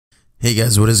Hey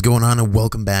guys, what is going on, and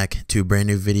welcome back to a brand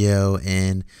new video.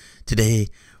 And today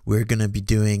we're gonna be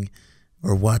doing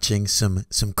or watching some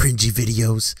cringy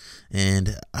videos.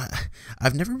 And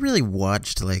I've never really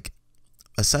watched, like,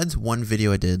 besides one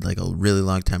video I did like a really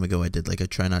long time ago, I did like a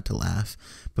try not to laugh,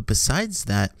 but besides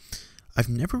that I've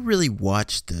never really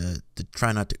watched the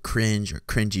try not to cringe or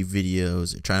cringy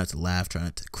videos, or try not to laugh, try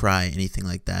not to cry, anything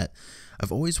like that.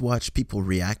 I've always watched people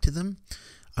react to them.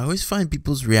 I always find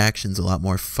people's reactions a lot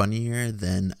more funnier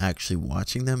than actually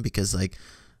watching them, because, like,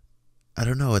 I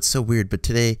don't know, it's so weird. But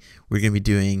today we're going to be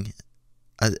doing,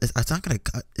 it's not going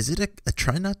to, is it a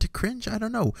try not to cringe? I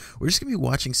don't know. We're just going to be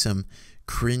watching some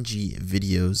cringy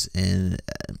videos, and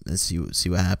let's see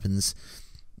what happens.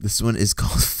 This one is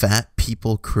called Fat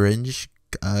People Cringe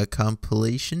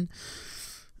Compilation.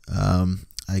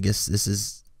 I guess this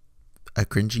is a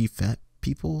cringy fat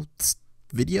people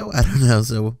video. I don't know,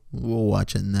 so we'll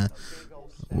watch it and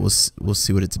we'll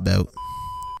see what it's about.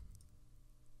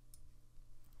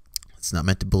 It's not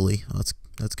meant to bully. Oh,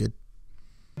 that's good.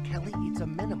 Kelly eats a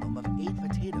minimum of 8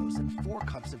 potatoes and 4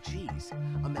 cups of cheese,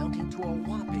 amounting to a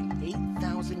whopping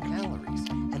 8,000 calories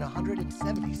and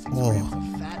 176 grams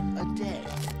of fat a day.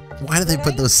 Why do they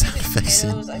put those sound effects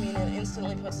in? I mean, it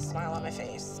instantly puts a smile on my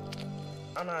face.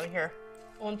 I'm out of here.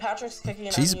 When Patrick's cooking,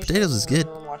 cheese and potatoes is good.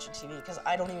 I'm watching TV because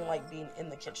I don't even like being in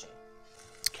the kitchen.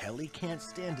 Kelly can't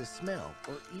stand to smell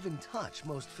or even touch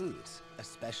most foods,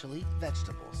 especially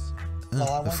vegetables. Well,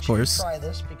 I want of course. you to try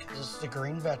this because it's a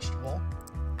green vegetable.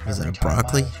 Is it Every a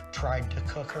broccoli? time I've tried to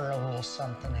cook her a little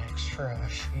something extra,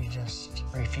 she just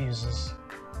refuses.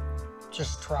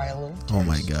 Just try a little taste. Oh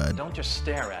my god. Don't just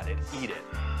stare at it, eat it.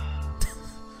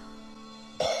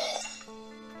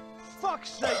 Fuck's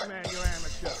sake, man, you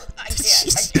amateur. I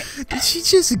can't. Did she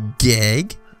just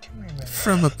gag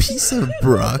from a piece of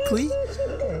broccoli?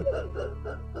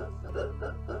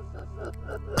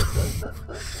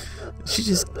 She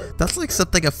just, that's like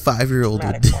something a 5-year-old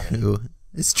would do.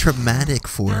 It's traumatic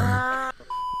for her.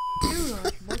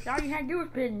 All you had to do was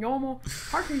put normal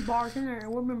Hershey's bars in there and it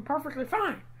would have been perfectly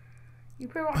fine. You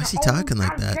put like Why is he talking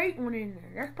like that? Date one in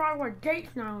there. That's probably what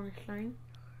date's not on this thing.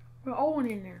 Put Owen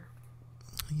in there.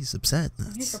 He's upset.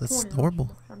 That's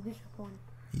horrible. I'm disappointed.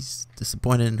 He's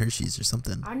disappointed in Hershey's or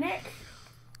something. Our next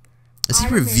Is he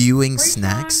item reviewing is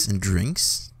snacks and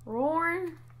drinks?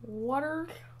 roaring waters.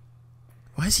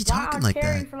 Why is he talking wild like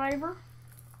cherry that? flavor.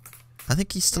 I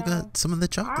think he's still got some of the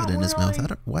chocolate I in his mouth. really I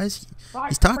don't. Why is he? Like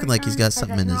He's talking like he's got because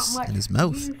something in there's not his much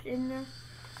mouth. juice in the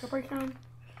Capri Sun.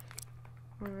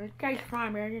 It tastes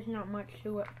fine, but there's not much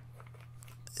to it.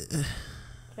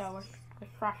 So let's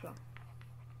try some.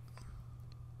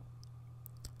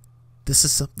 This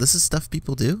is stuff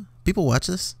people do. People watch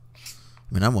this.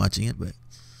 I mean, I'm watching it, but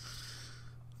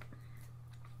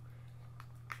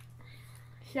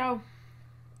So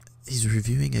he's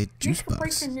reviewing a juice this Capri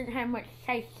box. Sun didn't have much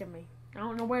taste to me. I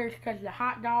don't know whether it's because of the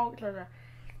hot dogs or the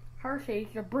Hershey's,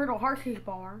 the brittle Hershey's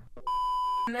bar.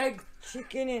 An egg,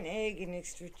 chicken and egg and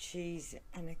extra cheese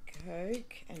and a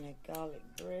Coke and a garlic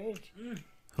bread.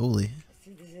 Holy!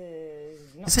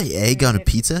 You say egg on a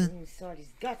pizza? Inside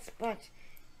his guts, but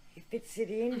he fits it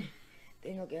in.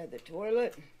 Then he'll go to the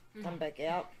toilet, come back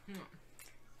out.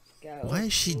 Go. Why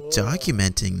is she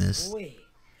documenting this? Boy.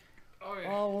 Oh,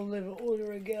 yeah. I will never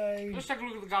order again. Let's take a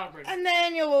look at the garlic bread. And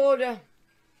then you'll order.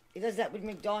 He does that with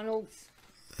McDonald's.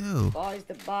 Ew. Buys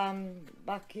the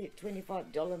bucket,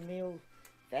 $25 meal,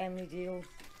 family deal.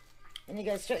 And he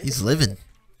goes straight to He's the living. toilet.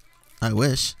 I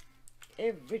wish.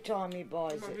 Every time he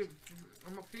buys it.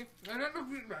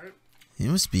 He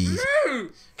must be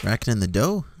racking in the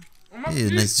dough. Hey,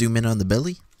 nice zoom in on the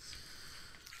belly.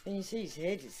 And you see his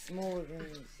head is smaller than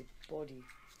his body.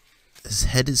 His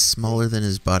head is smaller than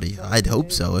his body. I'd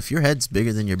hope so. If your head's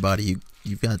bigger than your body,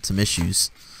 you've got some issues.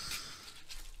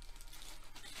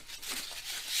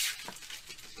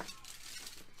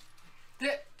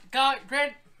 Garlic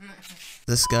bread.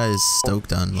 This guy is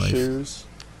stoked on life. Shoes.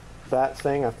 That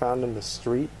thing I found in the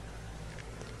street.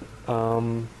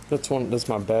 That's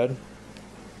my bed.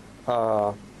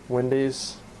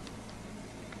 Wendy's.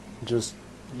 Just,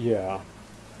 yeah.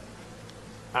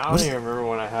 I don't even remember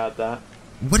when I had that.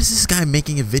 What is this guy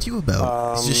making a video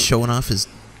about? He's just showing off his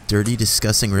dirty,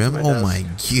 disgusting room? Oh my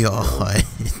god.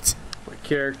 My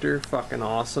character, fucking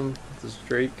awesome. This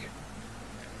Drake.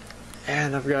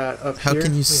 And I've got up How here,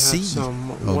 can you we see? have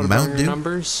some Oh, Mountain Dew?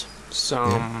 numbers.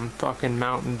 Some fucking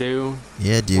Mountain Dew.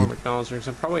 Yeah, More dude. McDonald's drinks.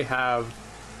 I probably have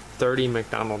 30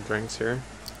 McDonald's drinks here.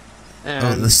 And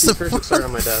Oh, this these is first start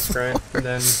on my desk, right? And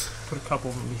then put a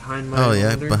couple of them behind my Oh yeah,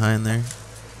 monitor. behind there.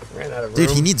 Ran out of Dude,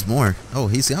 room. he needs more. Oh,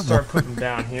 he's got more. Start putting them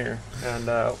down here. And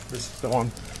this is the one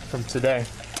from today.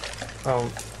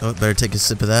 Oh, better take a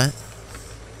sip of that.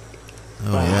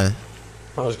 Oh yeah,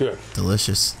 that was good.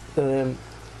 Delicious. And then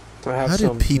I have How do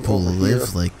some people over live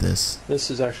here. like this? This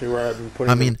is actually where I've been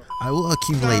putting. I mean, I will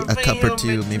accumulate a cup or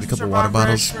two, maybe a couple water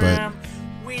bottles, but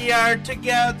we are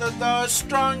together, the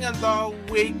strong and the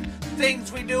weak.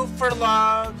 Things we do for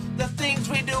love, the things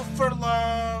we do for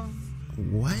love.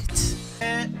 what?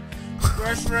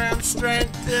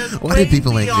 Strength is Why do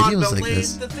people make beyond videos like belief,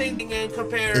 this? the thinking in Is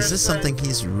comparison. this something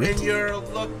he's And written? you're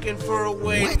looking for a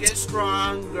way What? to get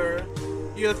stronger.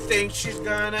 You think she's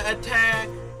gonna attack.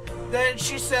 Then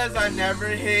she says, I never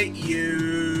hit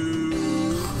you.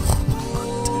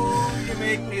 You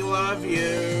make me love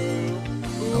you.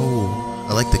 Oh,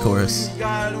 I like the chorus. You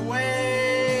got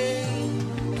away.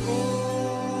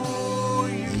 Ooh,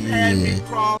 you had me Yeah.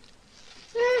 crawl.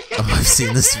 Oh, I've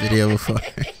seen this video before.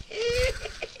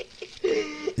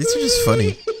 These are just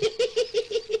funny.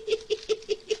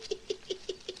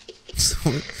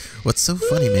 What's so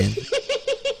funny, man?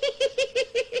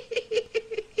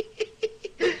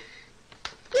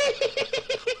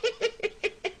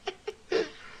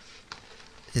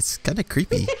 It's kind of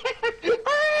creepy.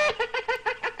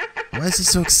 Why is he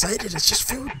so excited? It's just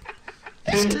food.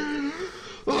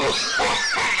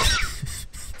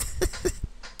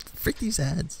 Freak these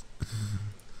ads.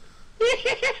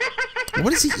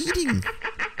 What is he eating?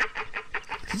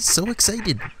 He's so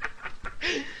excited.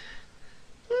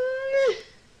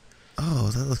 Oh,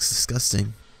 that looks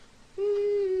disgusting.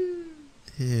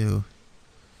 Ew.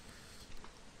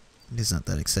 He's not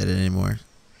that excited anymore.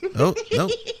 Oh, no.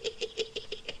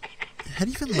 How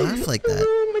do you even laugh like that?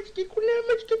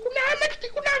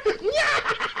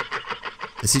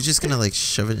 Is he just gonna like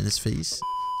shove it in his face?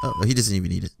 Oh, he doesn't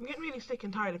even eat it. I'm getting really sick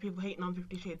and tired of people hating on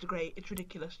 50 Shades of Grey. It's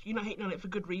ridiculous. You're not hating on it for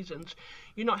good reasons.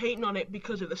 You're not hating on it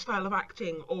because of the style of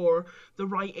acting or the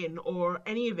writing or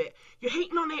any of it. You're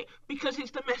hating on it because it's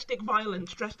domestic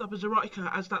violence dressed up as erotica,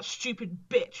 as that stupid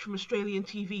bitch from Australian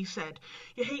TV said.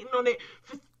 You're hating on it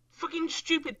for fucking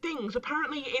stupid things.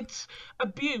 Apparently it's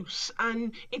abuse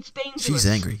and it's dangerous. She's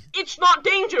angry. It's not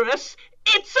dangerous.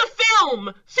 It's a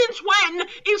film! Since when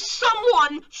is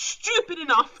someone stupid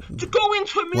enough to go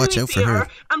into a Watch movie out for her. theatre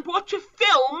and watch a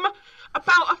film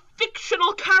about a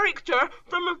fictional character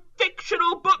from a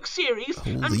fictional book series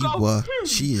and Holy go, wa-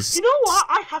 she is- you know what?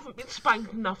 I haven't been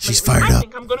spanked enough She's lately. fired I up.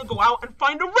 think I'm gonna go out and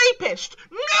find a rapist.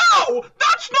 No!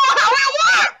 That's not how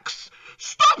it works!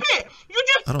 Stop it! You're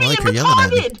just I don't being like her yelling at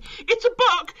me. retarded! It's a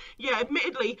book! Yeah,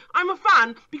 admittedly, I'm a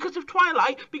fan because of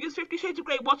Twilight, because 50 Shades of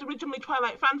Grey was originally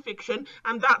Twilight fan fiction,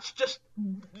 and that's just,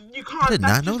 you can't, I did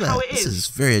that's not know just how that. it This is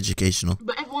very educational.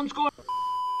 But everyone's going,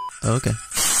 Oh, okay.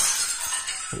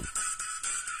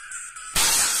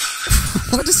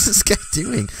 What is this guy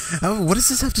doing? What does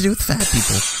this have to do with fat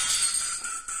people?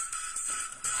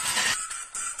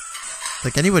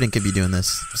 Like, anybody could be doing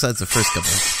this, besides the first couple.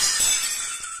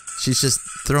 She's just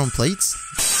throwing plates?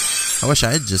 I wish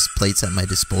I had just plates at my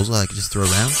disposal I could just throw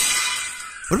around.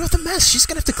 What about the mess? She's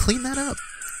gonna have to clean that up.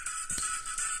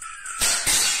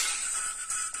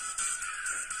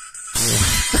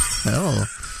 What the hell?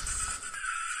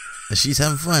 She's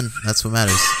having fun. That's what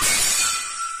matters.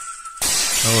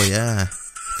 Oh yeah.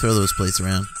 Throw those plates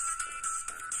around.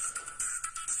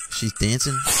 She's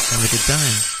dancing, having a good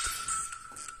time.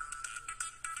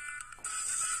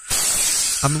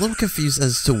 I'm a little confused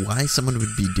as to why someone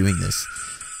would be doing this.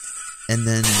 And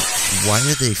then, why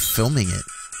are they filming it?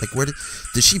 Like, where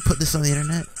did she put this on the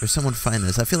internet? Or someone find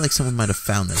this? I feel like someone might have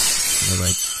found this. And they're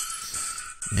like,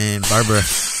 man, Barbara,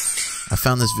 I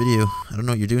found this video. I don't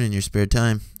know what you're doing in your spare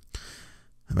time.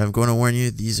 I'm going to warn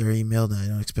you, these are emailed. I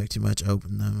don't expect too much. I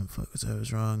opened them. Fuck, I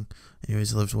was wrong.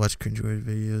 Anyways, I love to watch cringeworthy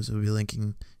videos. I'll be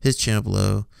linking his channel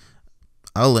below.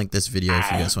 I'll link this video if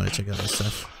you guys want to check out this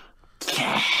stuff.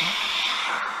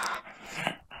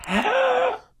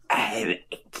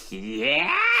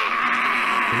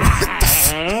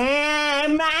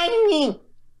 Mommy!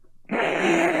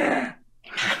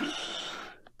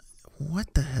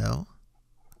 What the hell?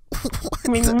 What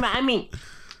Mommy!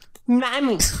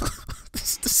 Mommy!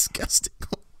 This is disgusting. I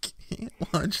can't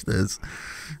watch this.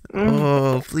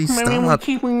 Oh, please stop.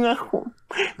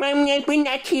 Mommy, I've been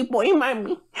naughty boy,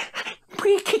 Mommy.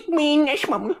 Please kick me in this,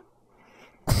 Mommy.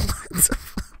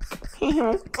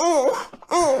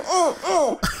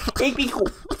 Baby,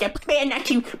 it's a bad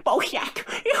naughty ball sack.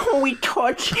 Oh, it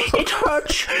hurts. It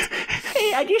hurts.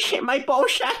 Hey, I just hit my ball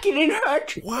sack and it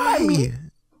hurts. Why? Mommy.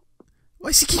 Why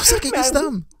does he keep sucking his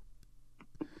thumb?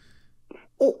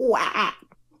 Oh, wow.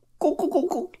 Go, go, go,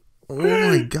 go. Oh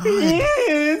my god.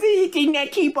 It's a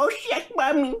naughty ball sack,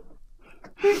 Mommy.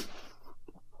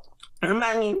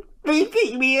 Mommy, please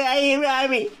pick me up,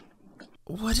 Mommy.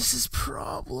 What is his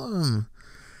problem?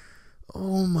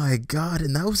 Oh my god,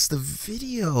 and that was the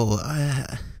video.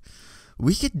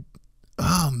 We could,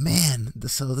 oh man.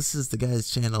 So this is the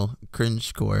guy's channel,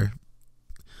 Cringe Core.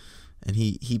 And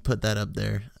he put that up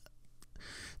there.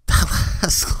 That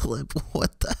last clip,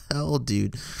 what the hell,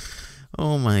 dude?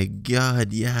 Oh my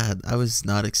god, yeah, I was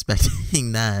not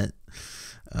expecting that.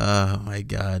 Oh my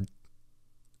god.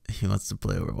 He wants to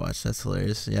play Overwatch. That's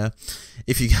hilarious. Yeah.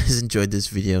 If you guys enjoyed this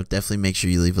video, definitely make sure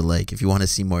you leave a like. If you want to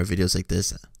see more videos like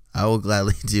this, I will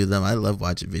gladly do them. I love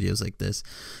watching videos like this.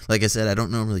 Like I said, I don't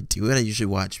normally do it. I usually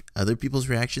watch other people's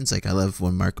reactions. Like I love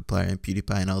when Markiplier and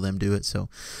PewDiePie and all them do it. So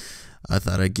I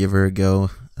thought I'd give her a go.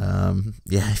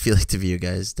 Yeah, if you like the video,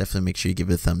 guys, definitely make sure you give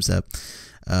it a thumbs up.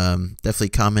 Definitely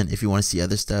comment if you want to see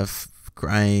other stuff,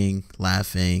 crying,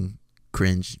 laughing,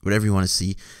 cringe, whatever you want to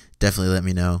see. Definitely let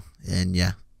me know. And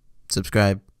yeah,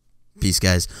 subscribe. Peace,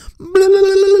 guys.